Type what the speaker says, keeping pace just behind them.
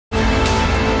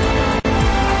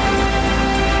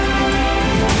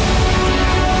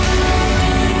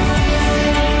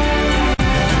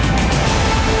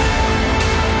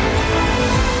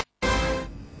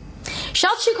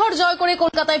এবার জয় করে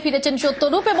কলকাতায় ফিরেছেন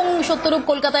সত্যরূপ এবং সত্যরূপ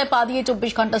কলকাতায় পা দিয়ে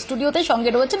 24 ঘন্টা স্টুডিওতে সঙ্গে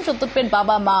রয়েছেন সত্যরূপের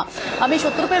বাবা মা। আমি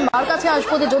সত্যরূপের মার কাছে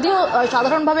আসবো, যে যদিও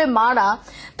সাধারণভাবে মারা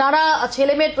তারা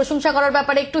ছেলে মেয়ের প্রশংসা করার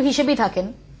ব্যাপারে একটু হিসেবেই থাকেন,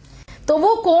 তবু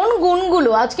কোন গুণগুলো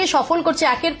আজকে সফল করছে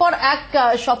একের পর এক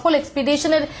সফল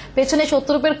এক্সপিডিশনের পেছনে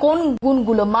সত্যরূপের কোন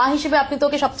গুণগুলো মা হিসেবে আপনি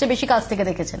তোকে সবচেয়ে বেশি কাছ থেকে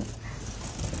দেখেছেন?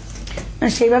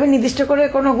 সেইভাবে নির্দিষ্ট করে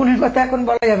কোনো গুণের কথা এখন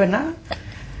বলা যাবে না,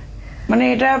 মানে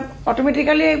এটা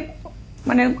অটোমেটিক্যালি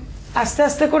মানে আস্তে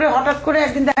আস্তে করে হঠাৎ করে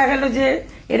একদিন দেখা গেল যে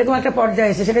এরকম একটা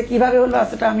পর্যায়ে এসে, সেটা কিভাবে হলো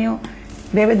অতটা আমিও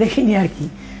ভেবে দেখিনি আর কি,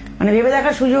 মানে ভেবে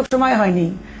দেখার সুযোগ সময় হয়নি।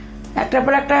 একটার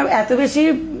পর একটা এত বেশি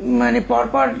মানে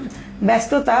পরপর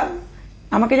ব্যস্ততা।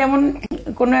 আমাকে যেমন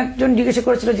কোনো একজন জিজ্ঞাসা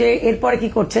করেছিল যে এরপরে কি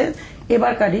করছে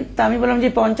এবারকারই, তা আমি বললাম যে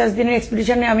 50 দিনের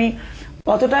এক্সপিডিশনে আমি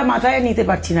অতটা মাথায় নিতে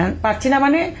পারছি না,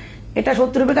 মানে এটা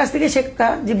সত্যরূপের কাছ থেকে শেখা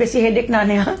যে বেশি হেডেক না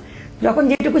নেওয়া, যখন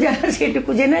যেটুকু জানা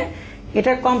সেটুকু জেনে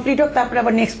এটা কমপ্লিট হোক, তারপরে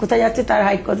আবার নেক্সট কোথায় যাচ্ছে, তার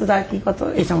হাইট কত, তার কি কত,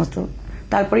 এই সমস্ত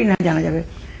তারপরেই না জানা যাবে।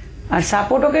 আর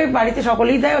সাপোর্ট ওকে বাড়িতে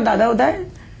সকলেই দেয়, ও দাদাও দেয়।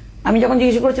 আমি যখন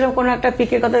জিজ্ঞেস করেছিলাম কোনো একটা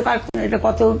পিকের কথা, এটা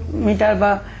কত মিটার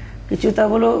বা কিছু, তা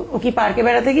বলো ও কি পার্কে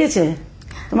বেড়াতে গিয়েছে,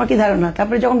 তোমার কি ধারণা?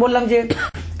 তারপরে যখন বললাম যে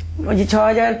ওই যে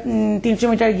 6300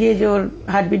 মিটার গিয়ে যে ওর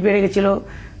হার্টবিট বেড়ে গেছিল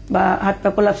বা হাত পা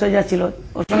কোলাপস হয়ে যাচ্ছিল,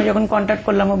 ওর সঙ্গে যখন কন্ট্যাক্ট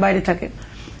করলাম, ও বাইরে থাকে,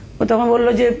 ও তখন বললো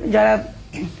যে যারা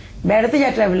বেড়াতে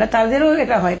যায় ট্রাভেলার তাদেরও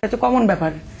এটা হয়, এটা তো কমন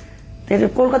ব্যাপার।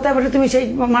 কলকাতায় বসে তুমি সেই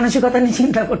মানসিকতা নিয়ে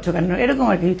চিন্তা করছো কেন, এরকম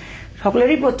আর কি।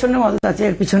 সকলেরই প্রচ্ছন্ন মদত আছে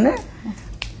এর পিছনে।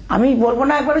 আমি বলবো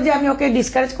না একবারও যে আমি ওকে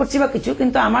ডিসকারেজ করছি বা কিছু,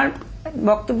 কিন্তু আমার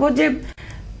বক্তব্য যে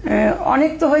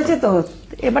অনেক তো হয়েছে, তো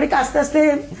এবারে আস্তে আস্তে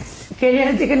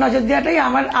ক্যারিয়ারের দিকে নজর দেওয়াটাই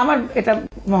আমার এটা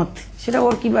মত। সেটা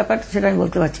ওর কি ব্যাপার সেটা আমি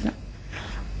বলতে পারছি না।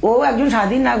 ও একজন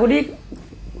স্বাধীন নাগরিক,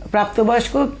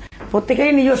 প্রাপ্তবয়স্ক,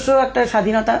 প্রত্যেকেরই নিজস্ব একটা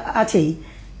স্বাধীনতা আছেই,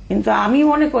 কিন্তু আমি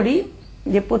মনে করি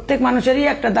যে প্রত্যেক মানুষেরই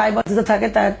একটা দায়বদ্ধতা থাকে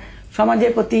তার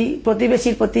সমাজের প্রতি,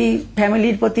 প্রতিবেশীর প্রতি,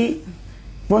 ফ্যামিলির প্রতি,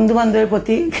 বন্ধু বান্ধবের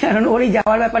প্রতি। কারণ ওরই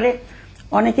যাওয়ার ব্যাপারে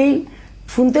অনেকেই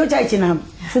শুনতেও চাইছে না,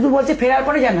 শুধু বলছে ফেরার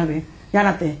পরে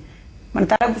জানাতে, মানে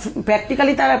তারা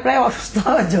প্র্যাকটিক্যালি তারা প্রায় অসুস্থ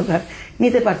হওয়ার জোগাড়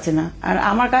নিতে পারছে না। আর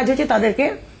আমার কাজ হচ্ছে তাদেরকে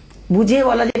বুঝিয়ে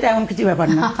বলা যে এটা এমন কিছু ব্যাপার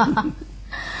না।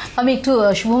 আমি একটু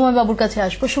শুভময় বাবুর কাছে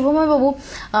আসবো। শুভময় বাবু,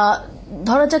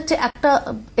 ধরা যাক যে একটা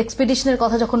এক্সপিডিশনের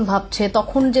কথা যখন ভাবছে,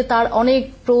 তখন যে তার অনেক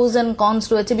প্রোজ এন্ড কনস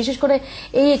রয়েছে, বিশেষ করে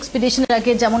এই এক্সপিডিশনের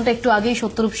আগে যেমনটা একটু আগেই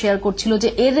সত্যরূপ শেয়ার করছিল যে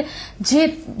এর যে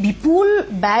বিপুল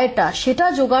ব্যয়টা সেটা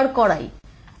জোগাড় করাই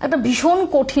একটা ভীষণ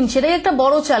কঠিন, সেটাই একটা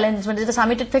বড় চ্যালেঞ্জ, মানে যেটা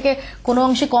সামিটের থেকে কোনো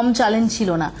অংশে কম চ্যালেঞ্জ ছিল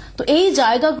না। তো এই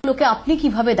জায়গাগুলোকে আপনি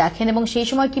কিভাবে দেখেন এবং সেই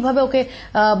সময় কিভাবে ওকে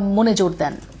মনে জোর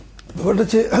দেন? ব্যাপারটা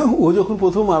হচ্ছে ও যখন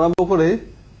প্রথম আরম্ভ করে,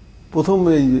 প্রথম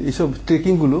এইসব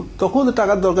ট্রেকিং গুলো, তখন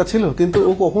টাকার দরকার ছিল, কিন্তু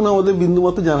ও কখনো আমাদের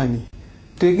বিন্দুমাত্র জানায়নি।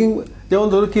 ট্রেকিং যেমন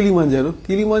ধরো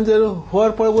কিলিমাঞ্জারো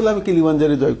হওয়ার পরে বলে আমি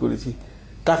কিলিমাঞ্জারো জয় করেছি,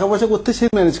 টাকা পয়সা করতে সে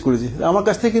ম্যানেজ করেছে, আমার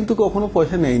কাছ থেকে কিন্তু কখনো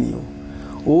পয়সা নেয়নি।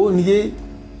 ও নিজে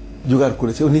জোগাড়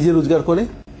করেছে, ও নিজে রোজগার করে,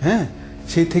 হ্যাঁ,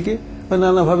 সেই থেকে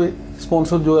নানাভাবে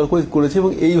স্পন্সর জোগাড় করেছে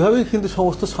এবং এইভাবেই কিন্তু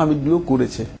সমস্ত সামিটগুলো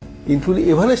করেছে। ইনক্লুডিং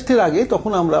এভারেস্টের আগে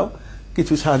তখন আমরাও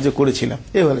কিছু সাহায্য করেছিলাম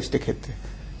এভারেস্টের ক্ষেত্রে,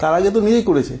 তার আগে তো নিজেই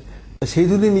করেছে। সেই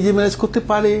যদি নিজে ম্যানেজ করতে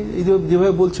পারে, এই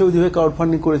যেভাবে বলছে ও যেভাবে ক্রাউড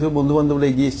ফান্ডিং করেছে, বন্ধু বান্ধবরা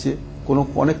এগিয়ে এসছে,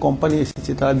 অনেক কোম্পানি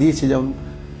এসেছে, তারা দিয়েছে, যেমন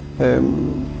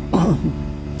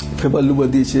ফেবালুবা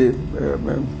দিয়েছে,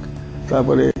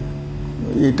 তারপরে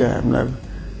এটা আপনার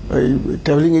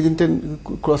ট্রাভেলিং এজেন্টের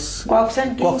কক্স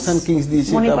অ্যান্ড কিংস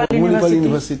দিয়েছে, তারপর মণিপাল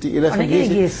ইউনিভার্সিটি, এরা সব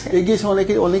এগিয়েছে,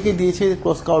 অনেকেই দিয়েছে,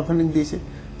 ক্রস ক্রাউড ফান্ডিং দিয়েছে।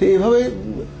 তো এইভাবে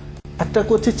একটা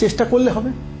করছে, চেষ্টা করলে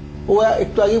হবে। ও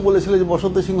একটু আগে বলেছিল যে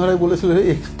বসন্ত সিংহ রায় বলেছিল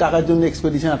টাকার জন্য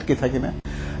এক্সপেডিশন আটকে থাকে না।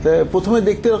 প্রথমে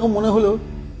দেখতে এরকম মনে হলেও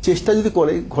চেষ্টা যদি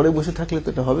করে, ঘরে বসে থাকলে তো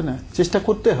এটা হবে না, চেষ্টা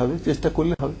করতে হবে, চেষ্টা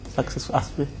করলে হবে, সাকসেস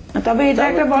আসবে। তবে এটা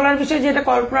একটা বলার বিষয় যে এটা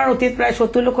কল্পনার অতীত, প্রায়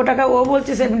 70 লক্ষ টাকা, ও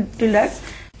বলছে 70 লাখ,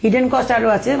 হিডেন কস্ট আরো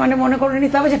আছে, মানে মনে করে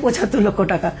নিতে হবে যে 75 লক্ষ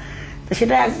টাকা। তো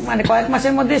সেটা মানে কয়েক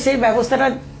মাসের মধ্যে সেই ব্যবস্থাটা,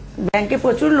 ব্যাংকে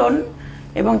প্রচুর লোন,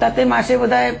 এবং তাতে মাসে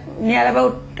বোধহয় নিয়ার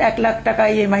অ্যাবাউট 1 লাখ টাকা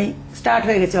ইএমআই স্টার্ট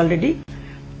হয়ে গেছে অলরেডি।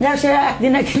 যা সে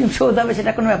একদিন শোধ হবে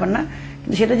সেটা কোনো ব্যাপার না,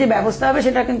 কিন্তু সেটা যে ব্যবস্থা হবে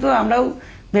সেটা কিন্তু আমরাও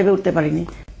ভেবে উঠতে পারিনি,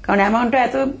 কারণ অ্যামাউন্টটা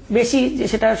এত বেশি যে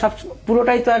সেটা সব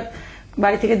পুরোটাই তো আর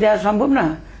বাড়ি থেকে দেওয়া সম্ভব না।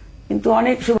 কিন্তু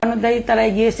অনেক শুভানুধ্যায়ী তারা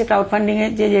এগিয়ে এসছে ক্রাউড ফান্ডিং এ,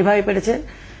 যে যেভাবে পেরেছে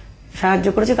সাহায্য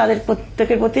করেছে, তাদের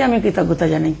প্রত্যেকের প্রতি আমি কৃতজ্ঞতা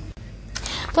জানাই।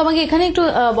 তো আমাকে এখানে একটু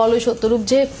বলো সত্যরূপ,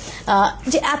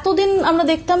 যে এতদিন আমরা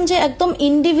দেখতাম যে একদম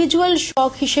ইন্ডিভিজুয়াল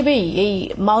শখ হিসেবেই এই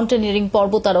মাউন্টেনিয়ারিং,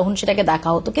 পর্বতারোহণ সেটাকে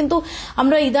দেখা হতো, কিন্তু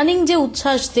আমরা ইদানিং যে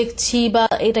উচ্ছ্বাস দেখছি বা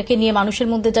এটাকে নিয়ে মানুষের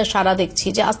মধ্যে যা সাড়া দেখছি,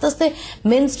 যে আস্তে আস্তে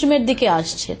মেন স্ট্রিমের দিকে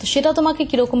আসছে, তো সেটা তোমাকে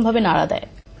কিরকম ভাবে নাড়া দেয়?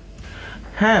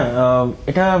 হ্যাঁ,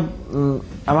 এটা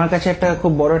আমার কাছে একটা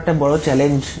খুব বড়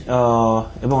চ্যালেঞ্জ,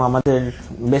 এবং আমাদের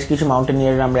বেশ কিছু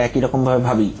মাউন্টেনিয়ার আমরা একই রকম ভাবে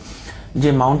ভাবি যে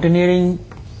মাউন্টেনিয়ারিং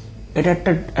এটা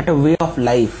একটা ওয়ে অফ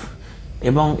লাইফ,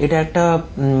 এবং এটা একটা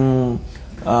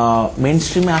মেইন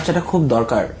স্ট্রিমে আসাটা খুব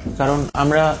দরকার। কারণ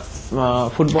আমরা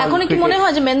ফুটবল, এখন কি মনে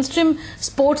হয় যে মেইনস্ট্রিম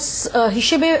স্পোর্টস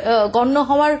হিসেবে গণ্য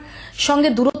হওয়ার সঙ্গে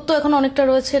দূরত্ব এখন অনেকটা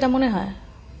রয়েছে, এটা মনে হয়?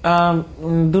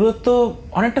 দূরত্ব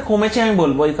অনেকটা কমেছে আমি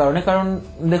বলবো এই কারণে, কারণ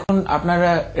দেখুন আপনারা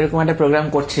এরকম একটা প্রোগ্রাম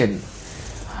করছেন,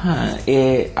 হ্যাঁ,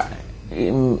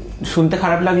 শুনতে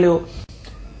খারাপ লাগলেও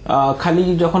খালি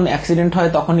যখন অ্যাক্সিডেন্ট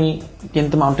হয় তখনই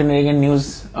কিন্তু মাউন্টেনিয়ারিং এর নিউজ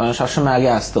সবসময় আগে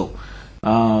আসতো,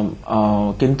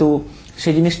 কিন্তু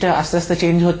সেই জিনিসটা আস্তে আস্তে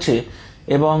চেঞ্জ হচ্ছে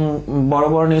এবং বড়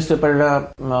বড় নিউজ পেপাররা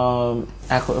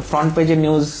ফ্রন্ট পেজে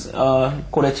নিউজ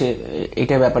করেছে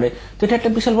এটার ব্যাপারে। তো এটা একটা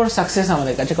বিশাল বড় সাকসেস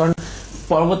আমাদের কাছে, কারণ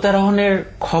পর্বতারোহণের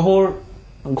খবর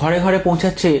ঘরে ঘরে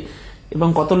পৌঁছাচ্ছে এবং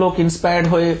কত লোক ইন্সপায়ার্ড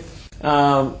হয়ে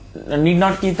নিড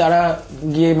নট কি তারা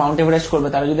গিয়ে মাউন্ট এভারেস্ট করবে,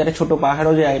 তারা যদি একটা ছোট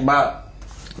পাহাড়ও যায় বা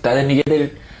তাদের নিজেদের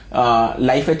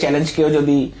লাইফের চ্যালেঞ্জকেও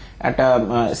যদি একটা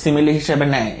সিমিলি হিসেবে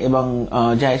নেয় এবং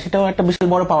যায়, সেটাও একটা বিশাল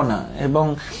বড় পাওনা। এবং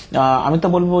আমি তো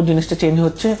বলবো জিনিসটা চেঞ্জ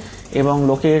হচ্ছে এবং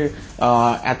লোকের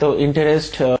এত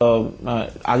ইন্টারেস্ট,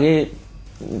 আগে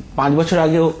 5 বছর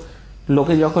আগেও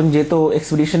লোকে যখন যেত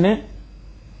এক্সপিডিশনে,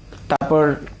 তারপর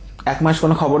 1 মাস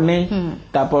কোনো খবর নেই,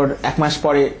 তারপর 1 মাস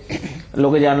পরে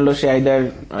লোকে জানলো সে আইদার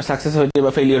সাকসেস হয়েছে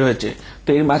বা ফেলিয়ার হয়েছে, তো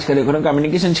এর মাঝখানে কোনো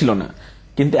কমিউনিকেশন ছিল না।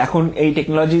 কিন্তু এখন এই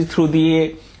টেকনোলজি থ্রু দিয়ে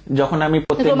যখন আমি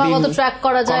প্রত্যেকদিন ট্র্যাক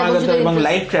করা যায় এবং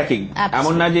লাইভ ট্র্যাকিং,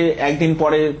 এমন না যে একদিন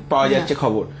পরে পাওয়া যাচ্ছে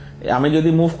খবর, আমি যদি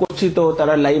মুভ করছি তো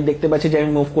তারা লাইভ দেখতে পাচ্ছে যে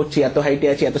আমি মুভ করছি, এত হাইটে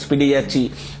আছি, এত স্পিডে যাচ্ছি,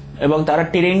 এবং তারা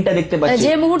টেরেনটা দেখতে পাচ্ছে।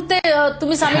 যে মুহূর্তে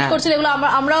তুমি সামিট করছিলে এগুলো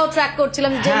আমরাও ট্র্যাক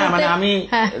করছিলাম। হ্যাঁ, মানে আমি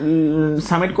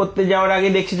সামিট করতে যাওয়ার আগে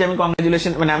দেখছি যে আমি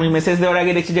কংগ্রাচুলেশন, মানে আমি মেসেজ দেওয়ার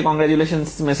আগে দেখছি যে কংগ্রাচুলেশন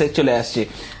মেসেজ চলে আসছে।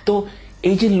 তো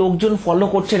এই যে লোকজন ফলো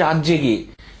করছে রাত জেগে,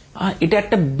 এটা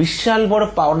একটা বিশাল বড়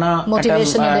পাওনা,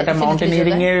 একটা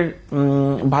মাউন্টেনিয়ারিং এর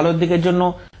ভালোর দিকের জন্য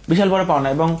বিশাল বড় পাওনা।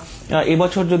 এবং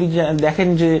এবছর যদি দেখেন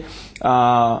যে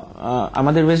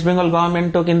আমাদের ওয়েস্ট বেঙ্গল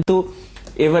গভর্নমেন্টও কিন্তু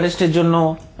এভারেস্টের জন্য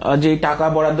যে টাকা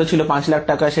বরাদ্দ ছিল 5 লাখ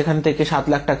টাকা, সেখান থেকে 7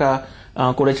 লাখ টাকা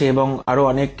করেছে এবং আরো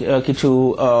অনেক কিছু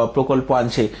প্রকল্প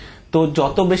আনছে। তো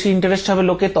যত বেশি ইন্টারেস্ট হবে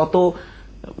লোকে, তত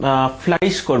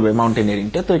ফ্লারিশ করবে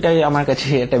মাউন্টেনিয়ারিংটা। তো এটাই আমার কাছে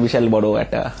একটা বিশাল বড়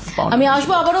একটা পাওনা। আমি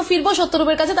আসবো, আবারও ফিরবো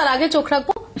সত্যরূপের কাছে, তার আগে চোখ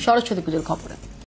রাখবো সরস্বতী পুজোর খবরে।